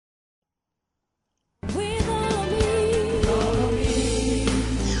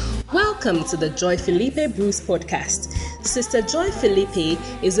Welcome to the Joy-Philippe Bruce podcast. Sister Joy-Philippe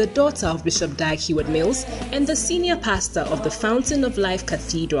is a daughter of Bishop Dag Heward-Mills and the senior pastor of the Fountain of Life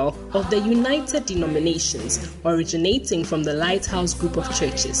Cathedral of the United Denominations, originating from the Lighthouse Group of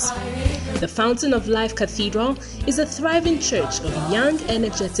Churches. The Fountain of Life Cathedral is a thriving church of young,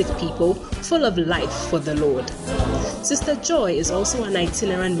 energetic people full of life for the Lord. Sister Joy is also an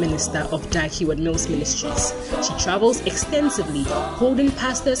itinerant minister of Dag Heward-Mills Ministries. She travels extensively, holding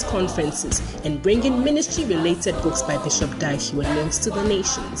pastors' conferences and bringing ministry-related books by Bishop Dag Heward-Mills to the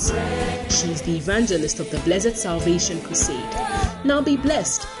nations. She is the evangelist of the Blessed Salvation Crusade. Now be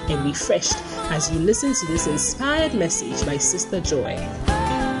blessed and refreshed as you listen to this inspired message by Sister Joy.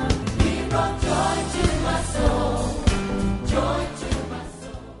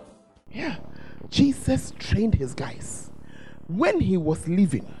 Yeah, Jesus trained his guys. When he was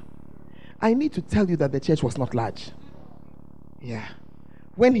leaving, I need to tell you that the church was not large. Yeah.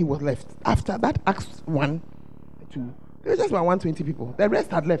 When he was left, after that Acts 1, 2, there were just about 120 people. The rest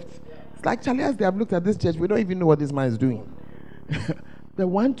had left. It's like, Charlie, as they have looked at this church, we don't even know what this man is doing. The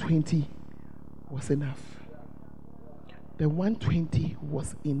 120 was enough. The 120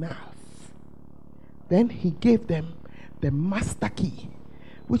 was enough. Then he gave them the master key,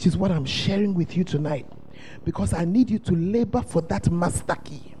 which is what I'm sharing with you tonight, because I need you to labor for that master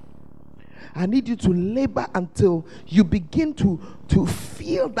key. I need you to labor until you begin to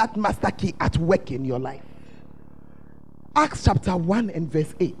feel that master key at work in your life. Acts chapter 1 and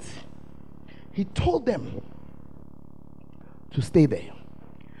verse 8. He told them to stay there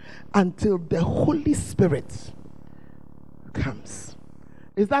until the Holy Spirit comes.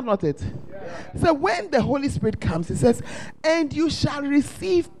 Is that not it? Yeah. So when the Holy Spirit comes, he says, and you shall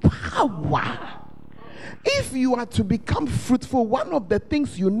receive power. If you are to become fruitful, one of the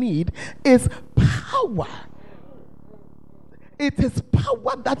things you need is power. It is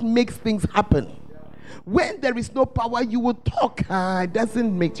power that makes things happen. When there is no power, you will talk. It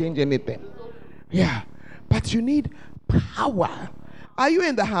doesn't change anything. Yeah. But you need power. Are you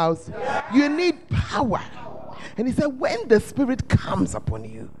in the house? Yeah. You need power. And he said, when the Spirit comes upon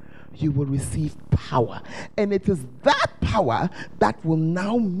you, you will receive power. And it is that power that will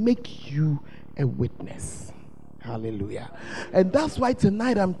now make you a witness. Hallelujah. And that's why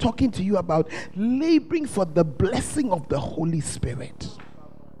tonight I'm talking to you about laboring for the blessing of the Holy Spirit.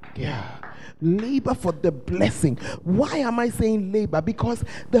 Yeah. Labor for the blessing. Why am I saying labor? Because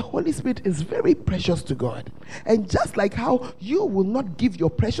the Holy Spirit is very precious to God. And just like how you will not give your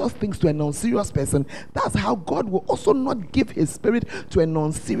precious things to a non-serious person, that's how God will also not give his Spirit to a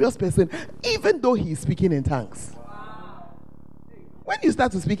non-serious person, even though he is speaking in tongues. When you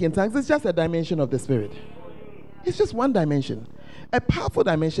start to speak in tongues, it's just a dimension of the Spirit. It's just one dimension. A powerful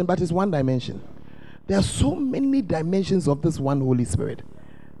dimension, but it's one dimension. There are so many dimensions of this one Holy Spirit.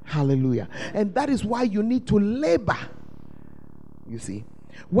 Hallelujah. And that is why you need to labor. You see.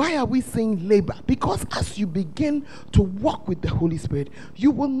 Why are we saying labor? Because as you begin to walk with the Holy Spirit,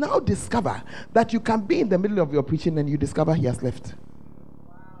 you will now discover that you can be in the middle of your preaching and you discover he has left.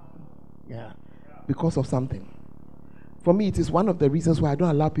 Yeah. Because of something. For me, it is one of the reasons why I don't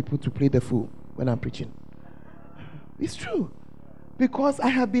allow people to play the fool when I'm preaching. It's true. Because I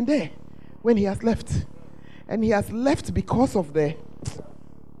have been there when he has left. And he has left because of the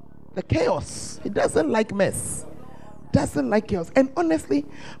chaos. He doesn't like mess. Doesn't like chaos. And honestly,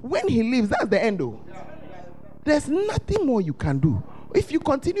 when he leaves, that's the end though. There's nothing more you can do. If you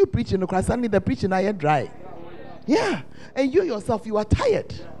continue preaching, suddenly the preaching is dry. Yeah. And you yourself, you are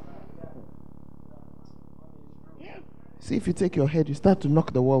tired. Yeah. See, if you take your head, you start to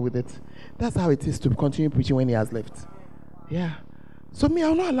knock the wall with it. That's how it is to continue preaching when he has left. Yeah. So me, I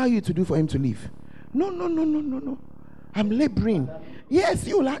will not allow you to do for him to leave. No. I'm laboring. Yes,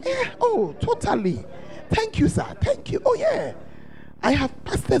 you like, yeah. Oh, totally. Thank you, sir. Thank you. Oh, yeah. I have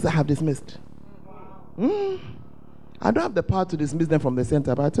pastors I have dismissed. I don't have the power to dismiss them from the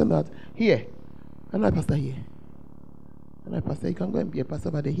center, but I tell them that here, I'm not a pastor here. I'm not a pastor. You can go and be a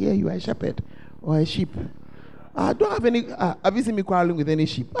pastor, but here you are a shepherd or a sheep. I don't have any. Have you seen me quarreling with any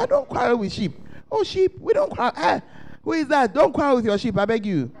sheep? I don't quarrel with sheep. Oh, sheep, we don't quarrel. Who is that? Don't quarrel with your sheep, I beg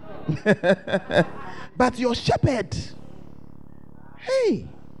you. But your shepherd. Hey,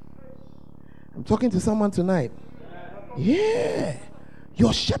 I'm talking to someone tonight. Yeah,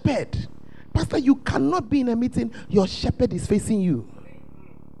 your shepherd. Pastor, you cannot be in a meeting. Your shepherd is facing you.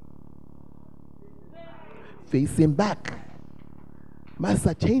 Facing back.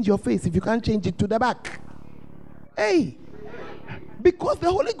 Master, change your face. If you can't change it, to the back. Hey, because the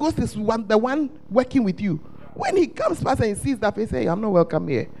Holy Ghost is the one working with you. When he comes past and he sees that face, hey, I'm not welcome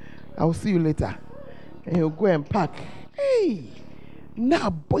here. I'll see you later. And he'll go and pack. Hey. Now,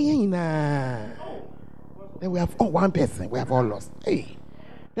 boy, then we have one person. We have all lost. Hey,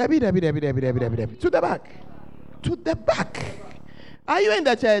 Debbie. To the back. To the back. Are you in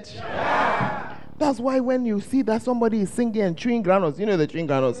the church? Yeah. That's why when you see that somebody is singing and chewing granules, you know the chewing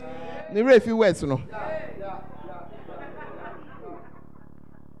granules. There are a few words, you know.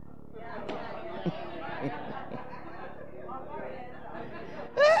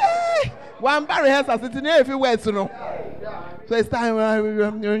 One barrier has a sitting there a few words, you know. So it's time.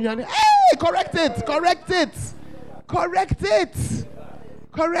 Hey, correct it.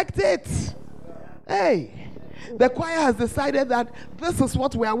 Hey. The choir has decided that this is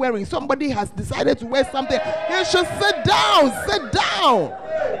what we are wearing. Somebody has decided to wear something. You should sit down.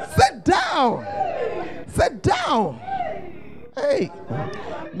 Hey,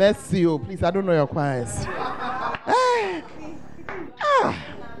 mercy, please. I don't know your choirs.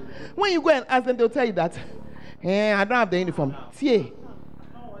 When you go and ask them, they'll tell you that. I don't have the uniform. See.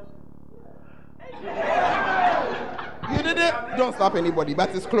 You didn't. Don't stop anybody, but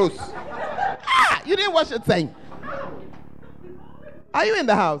it's close. You didn't wash it saying. Are you in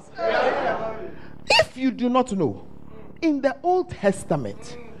the house? If you do not know, in the Old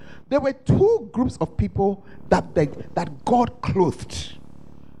Testament, there were two groups of people that God clothed.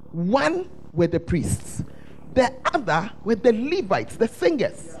 One were the priests. The other were the Levites, the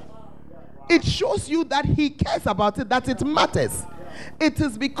singers. It shows you that he cares about it, that it matters. It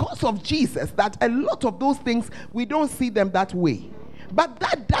is because of Jesus that a lot of those things, we don't see them that way. But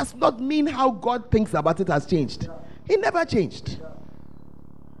that does not mean how God thinks about it has changed. He never changed.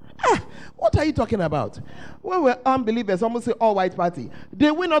 What are you talking about? When we're unbelievers, almost say all white party.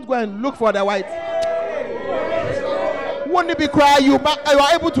 Did we not go and look for the white? Wouldn't it be cry you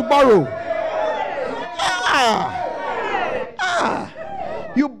are able to borrow?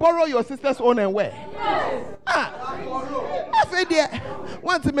 You borrow your sister's own and wear.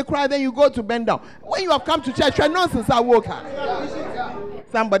 Once you cry, then you go to bend down. When you have come to church, your nonsense are woken.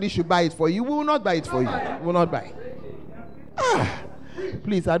 Somebody should buy it for you. We will not buy it for you. We will not buy.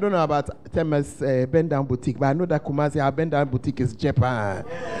 Please, I don't know about Tema's bend down boutique, but I know that Kumasi, our bend down boutique is Japan.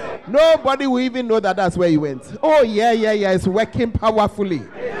 Nobody will even know that that's where he went. Oh, yeah. It's working powerfully.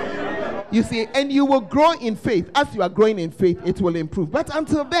 You see, and you will grow in faith. As you are growing in faith, it will improve. But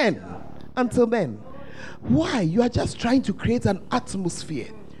until then, why? You are just trying to create an atmosphere,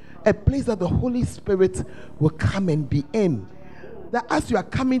 a place that the Holy Spirit will come and be in. That as you are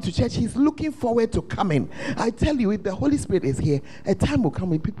coming to church, he's looking forward to coming. I tell you, if the Holy Spirit is here, a time will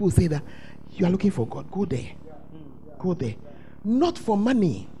come when people will say that you are looking for God. Go there. Not for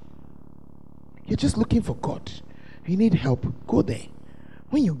money. You're just looking for God. You need help. Go there.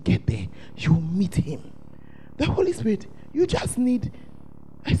 When you get there, you meet him. The Holy Spirit, you just need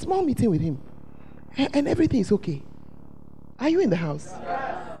a small meeting with him. And everything is okay. Are you in the house?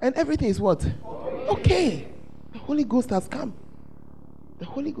 Yes. And everything is what? Okay. The Holy Ghost has come.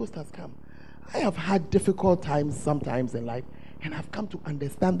 I have had difficult times sometimes in life, and I've come to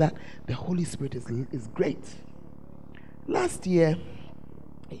understand that the Holy Spirit is great. Last year,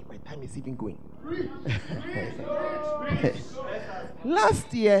 my time is even going.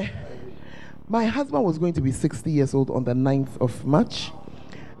 Last year, my husband was going to be 60 years old on the 9th of March.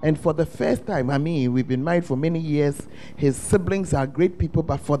 And for the first time, we've been married for many years. His siblings are great people,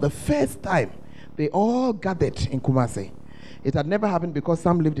 but for the first time, they all gathered in Kumasi. It had never happened because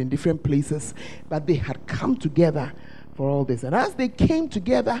some lived in different places, but they had come together for all this. And as they came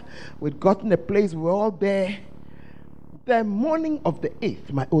together, we'd gotten a place, we were all there. The morning of the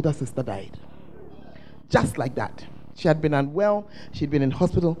 8th, my older sister died. Just like that. She had been unwell, she'd been in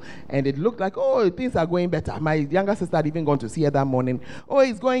hospital, and it looked like, things are going better. My younger sister had even gone to see her that morning.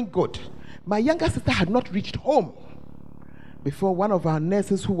 It's going good. My younger sister had not reached home before one of our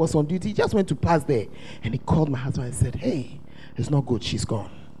nurses who was on duty just went to pass there, and he called my husband and said, hey, it's not good, she's gone.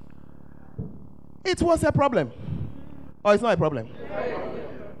 It was a problem. Or it's not a problem?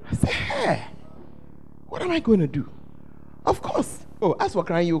 I said, hey, what am I going to do? Of course. As for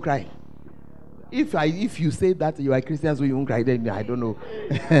crying, you cry. If you say that you are Christian, so you won't cry, then I don't know.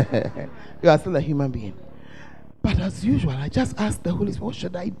 You are still a human being. But as usual, I just asked the Holy Spirit, what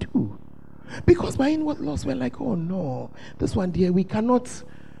should I do? Because my in-laws were like, oh no, this one, dear, we cannot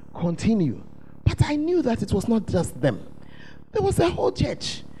continue. But I knew that it was not just them. There was a whole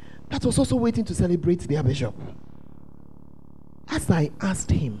church that was also waiting to celebrate their bishop. As I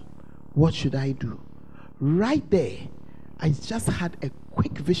asked him, what should I do? Right there, I just had a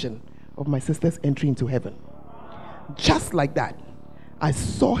quick vision of my sister's entry into heaven. Just like that. I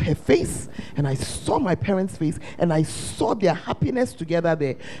saw her face, and I saw my parents' face, and I saw their happiness together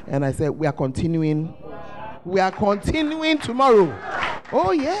there. And I said, we are continuing tomorrow.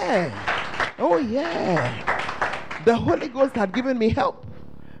 Oh, yeah. Oh, yeah. The Holy Ghost had given me help.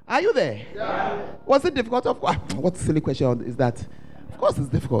 Are you there? Yeah. Was it difficult? Of course. What silly question is that? Of course it's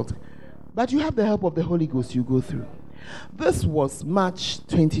difficult. But you have the help of the Holy Ghost you go through. This was March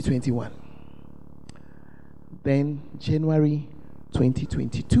 2021. Then January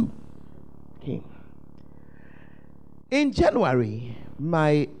 2022 came. In January,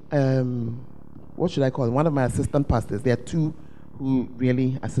 my, what should I call it? One of my assistant pastors, there are two who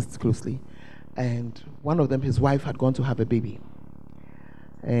really assist closely. And one of them, his wife had gone to have a baby.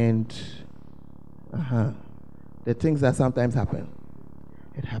 And the things that sometimes happen,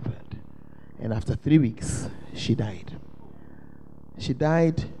 it happened. And after 3 weeks, she died. She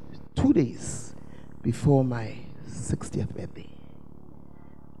died 2 days before my 60th birthday.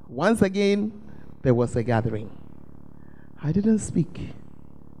 Once again, there was a gathering. I didn't speak.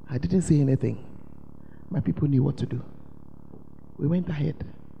 I didn't say anything. My people knew what to do. We went ahead.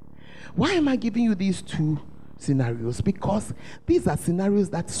 Why am I giving you these two scenarios? Because these are scenarios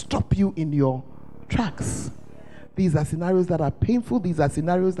that stop you in your tracks. These are scenarios that are painful. These are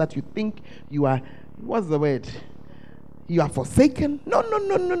scenarios that you think you are, what's the word? You are forsaken.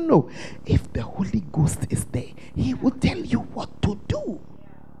 No. If the Holy Ghost is there, He will tell you what to do.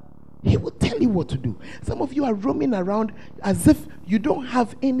 He will tell you what to do. Some of you are roaming around as if you don't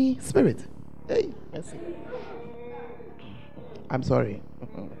have any spirit. Hey, mercy. I'm sorry.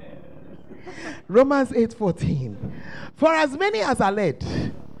 Romans 8:14. For as many as are led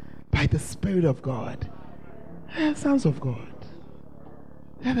by the Spirit of God, they're sons of God.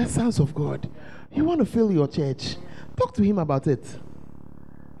 They're the sons of God. You want to fill your church? Talk to Him about it.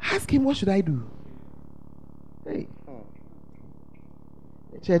 Ask Him, what should I do? Hey.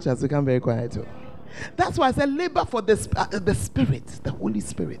 The church has become very quiet too. That's why I said labor for the Spirit, the Holy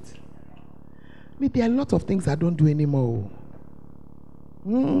Spirit. I mean, there are a lot of things I don't do anymore.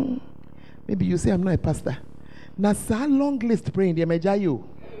 Maybe you say I'm not a pastor. Now, a long list praying there, Mejayo.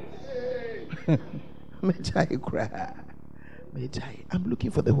 Mejai. I'm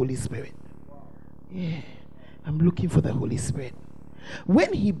looking for the Holy Spirit. Yeah, I'm looking for the Holy Spirit.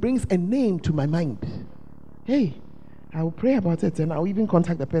 When He brings a name to my mind, hey, I will pray about it and I'll even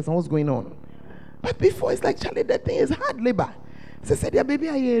contact the person, what's going on. But before, it's like, Charlie, that thing is hard labor. So I said, yeah, baby,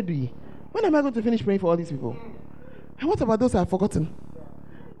 I hear you. When am I going to finish praying for all these people? And what about those I have forgotten?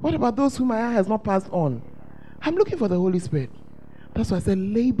 What about those whom my eye has not passed on? I'm looking for the Holy Spirit. That's why I said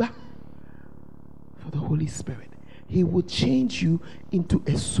labor for the Holy Spirit. He will change you into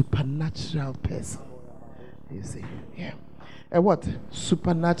a supernatural person. You see, yeah. And what?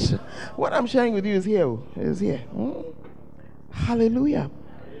 Supernatural. What I'm sharing with you is here. Is here. Hallelujah.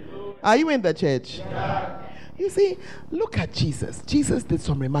 Are you in the church? Yeah. You see, look at Jesus. Jesus did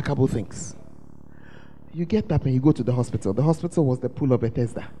some remarkable things. You get up and you go to the hospital. The hospital was the pool of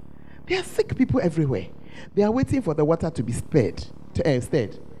Bethesda. There are sick people everywhere. They are waiting for the water to be stirred.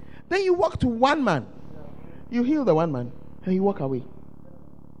 Then you walk to one man. You heal the one man and you walk away.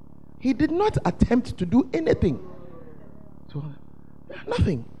 He did not attempt to do anything. So,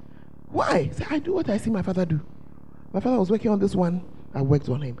 nothing. Why? Say, I do what I see my father do. My father was working on this one. I worked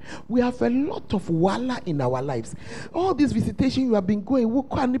on him. We have a lot of wala in our lives. All this visitation you have been going. You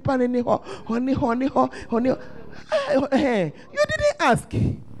didn't ask.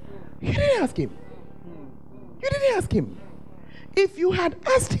 You didn't ask him. You didn't ask him. If you had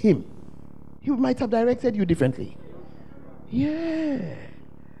asked him, he might have directed you differently. Yeah.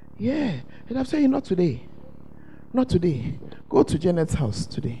 And I've said, not today. Not today. Go to Janet's house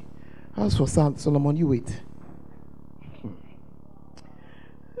today. House for Solomon, you wait.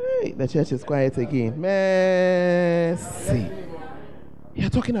 Hey, the church is quiet again. Mercy. You're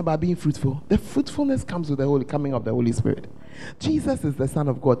talking about being fruitful. The fruitfulness comes with the coming of the Holy Spirit. Jesus is the Son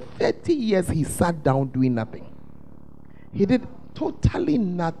of God. 30 years he sat down doing nothing. He did totally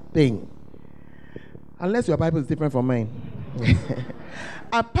nothing. Unless your Bible is different from mine.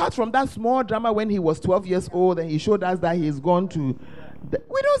 Apart from that small drama when he was 12 years old and he showed us that he's gone to...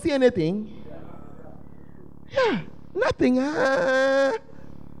 we don't see anything. Yeah, nothing.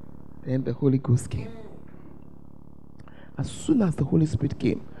 Then the Holy Ghost came. As soon as the Holy Spirit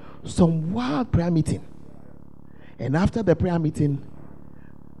came, some wild prayer meeting. And after the prayer meeting,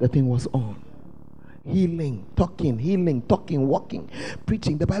 the thing was on. Healing, talking, walking,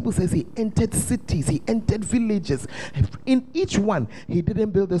 preaching. The Bible says he entered cities, he entered villages. In each one, he didn't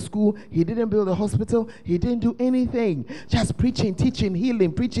build a school, he didn't build a hospital, he didn't do anything. Just preaching, teaching,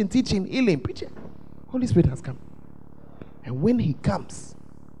 healing, preaching, teaching, healing, preaching. Holy Spirit has come. And when he comes,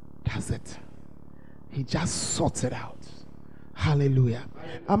 that's it. He just sorts it out. Hallelujah.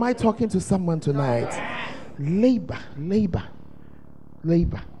 Am I talking to someone tonight? Labor.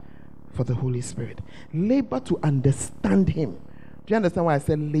 Labor for the Holy Spirit. Labor to understand Him. Do you understand why I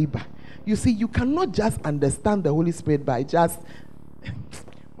said labor? You see, you cannot just understand the Holy Spirit by just,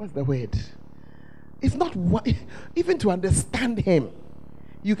 what's the word? It's not even to understand Him.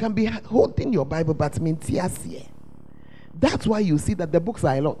 You can be holding your Bible, but that's why you see that the books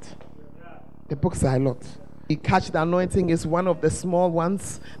are a lot. The books are a lot. You catch the anointing is one of the small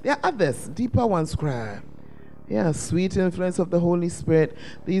ones. There are others, deeper ones. Yeah, sweet influence of the Holy Spirit.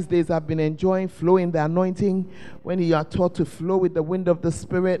 These days I've been enjoying flow in the anointing. When you are taught to flow with the wind of the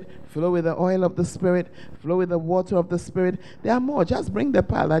Spirit, flow with the oil of the Spirit, flow with the water of the Spirit. There are more. Just bring the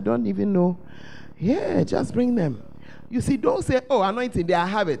pile. I don't even know. Yeah, just bring them. You see, don't say, oh, anointing, there I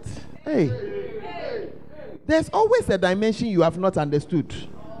have it. Hey. There's always a dimension you have not understood.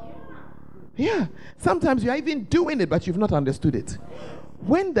 Yeah. Sometimes you are even doing it, but you've not understood it.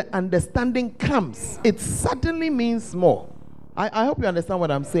 When the understanding comes, it suddenly means more. I hope you understand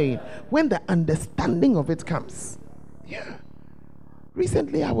what I'm saying. When the understanding of it comes. Yeah.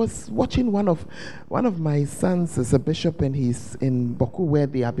 Recently, I was watching one of my sons as a bishop, and he's in Boku, where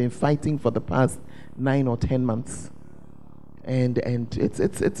they have been fighting for the past 9 or 10 months. And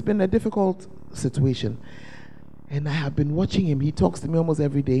it's been a difficult situation. And I have been watching him. He talks to me almost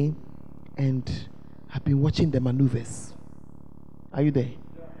every day. And I've been watching the maneuvers. Are you there?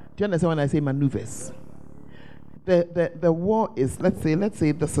 Do you understand when I say maneuvers? The war is, let's say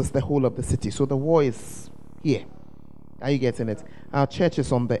this is the whole of the city. So the war is here. Are you getting it? Our church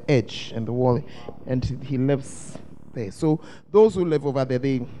is on the edge and the wall, and he lives there. So those who live over there,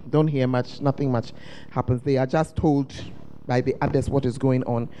 they don't hear much, nothing much happens. They are just told by the others what is going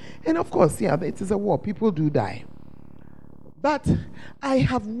on. And of course, yeah, it is a war. People do die. But I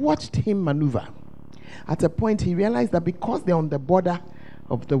have watched him maneuver. At a point, he realized that because they're on the border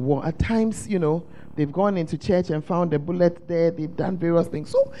of the war, at times, they've gone into church and found a bullet there. They've done various things.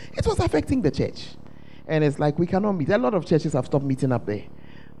 So it was affecting the church. And it's like, we cannot meet. A lot of churches have stopped meeting up there,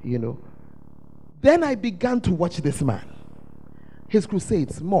 Then I began to watch this man. His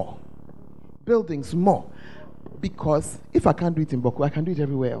crusades, more. Buildings, more. Because if I can't do it in Boku, I can do it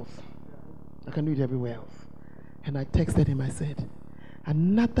everywhere else. And I texted him, I said,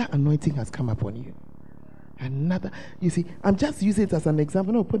 another anointing has come upon you. You see, I'm just using it as an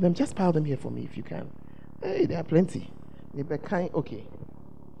example. No, just pile them here for me if you can. Hey, there are plenty. Okay.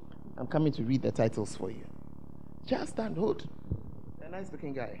 I'm coming to read the titles for you. Just stand, hold. A nice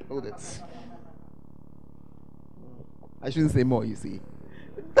looking guy, hold it. I shouldn't say more, you see.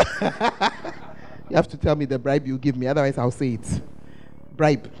 You have to tell me the bribe you give me, otherwise I'll say it.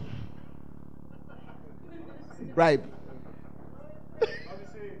 Bribe.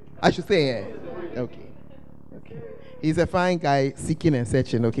 I should say, yeah. Okay. He's a fine guy, seeking and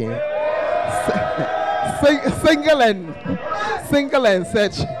searching, okay? Single and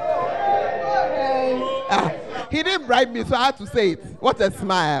search. He didn't bribe me, so I had to say it. What a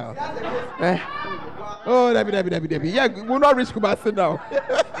smile. Oh, Debbie. Yeah, we'll not reach Kumasi now.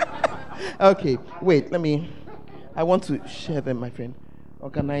 Okay, wait, I want to share them, my friend.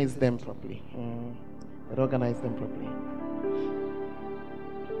 Organize them properly.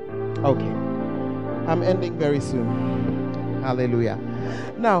 Okay. I'm ending very soon. Hallelujah.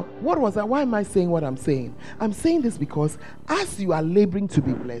 Now, why am I saying what I'm saying? I'm saying this because as you are laboring to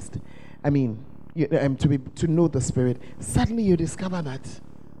be blessed, to know the Spirit, suddenly you discover that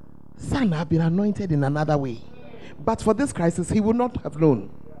son have been anointed in another way. But for this crisis, he would not have known.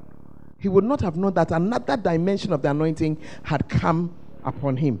 He would not have known that another dimension of the anointing had come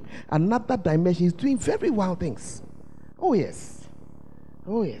upon him. Another dimension. He's doing very wild things. Oh yes.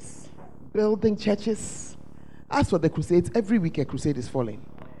 Building churches. As for the crusades, every week a crusade is falling.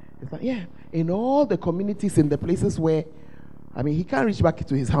 It's like, yeah, in all the communities, in the places where, he can't reach back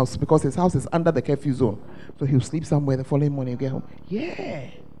to his house because his house is under the curfew zone. So he'll sleep somewhere the following morning and get home. Yeah.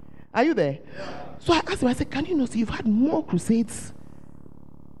 Are you there? Yeah. So I asked him, I said, can you know, you've had more crusades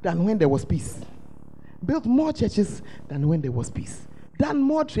than when there was peace. Built more churches than when there was peace. Done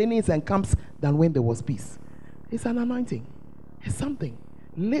more trainings and camps than when there was peace. It's an anointing. It's something.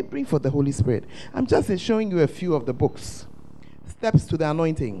 Laboring for the Holy Spirit. I'm just showing you a few of the books. Steps to the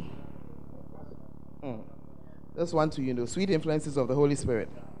anointing. This one to sweet influences of the Holy Spirit.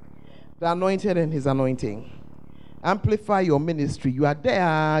 The anointed and his anointing. Amplify your ministry. You are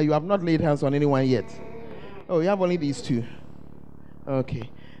there. You have not laid hands on anyone yet. Oh, you have only these two. Okay.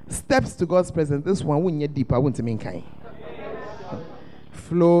 Steps to God's presence. This one won't get deeper. Won't mean kind.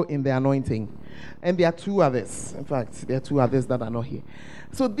 Flow in the anointing. And there are two others. In fact, there are two others that are not here.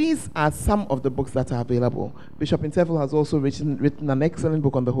 So these are some of the books that are available. Bishop Fruitful has also written an excellent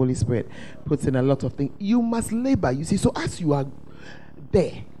book on the Holy Spirit. Puts in a lot of things. You must labor. You see, so as you are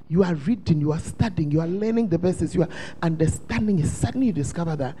there, you are reading, you are studying, you are learning the verses, you are understanding it. Suddenly you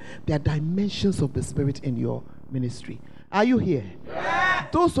discover that there are dimensions of the Spirit in your ministry. Are you here? Yeah.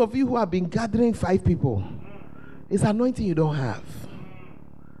 Those of you who have been gathering 5 people, it's anointing you don't have.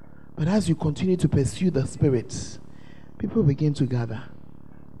 But as you continue to pursue the Spirit, people begin to gather.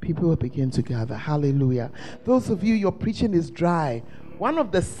 People will begin to gather. Hallelujah. Those of you, your preaching is dry. One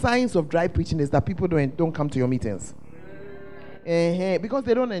of the signs of dry preaching is that people don't come to your meetings. Because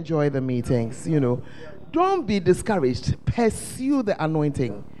they don't enjoy the meetings, Don't be discouraged. Pursue the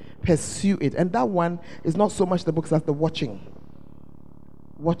anointing. Pursue it. And that one is not so much the books as the watching.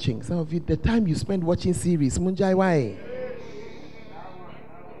 Watching. Some of you, the time you spend watching series, Munjai why?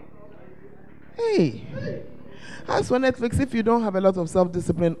 Hey. As for Netflix, if you don't have a lot of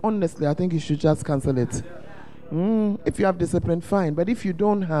self-discipline, honestly, I think you should just cancel it. If you have discipline, fine. But if you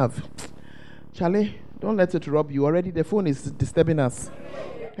don't have, Charlie, don't let it rob you. Already the phone is disturbing us.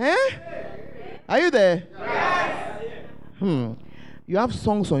 Are you there? Yes. You have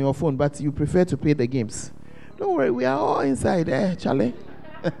songs on your phone, but you prefer to play the games. Don't worry, we are all inside, Charlie.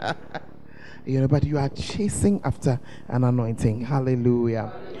 But you are chasing after an anointing.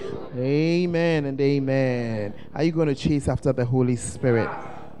 Hallelujah. Amen and amen. Are you going to chase after the Holy Spirit?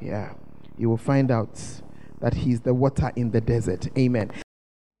 Yeah. You will find out that He's the water in the desert. Amen.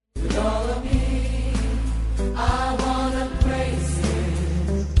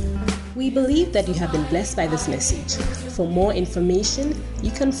 We believe that you have been blessed by this message. For more information, you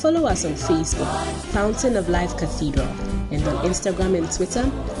can follow us on Facebook, Fountain of Life Cathedral, and on Instagram and Twitter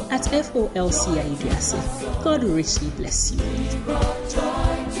at FOLCIDRC. God richly bless you.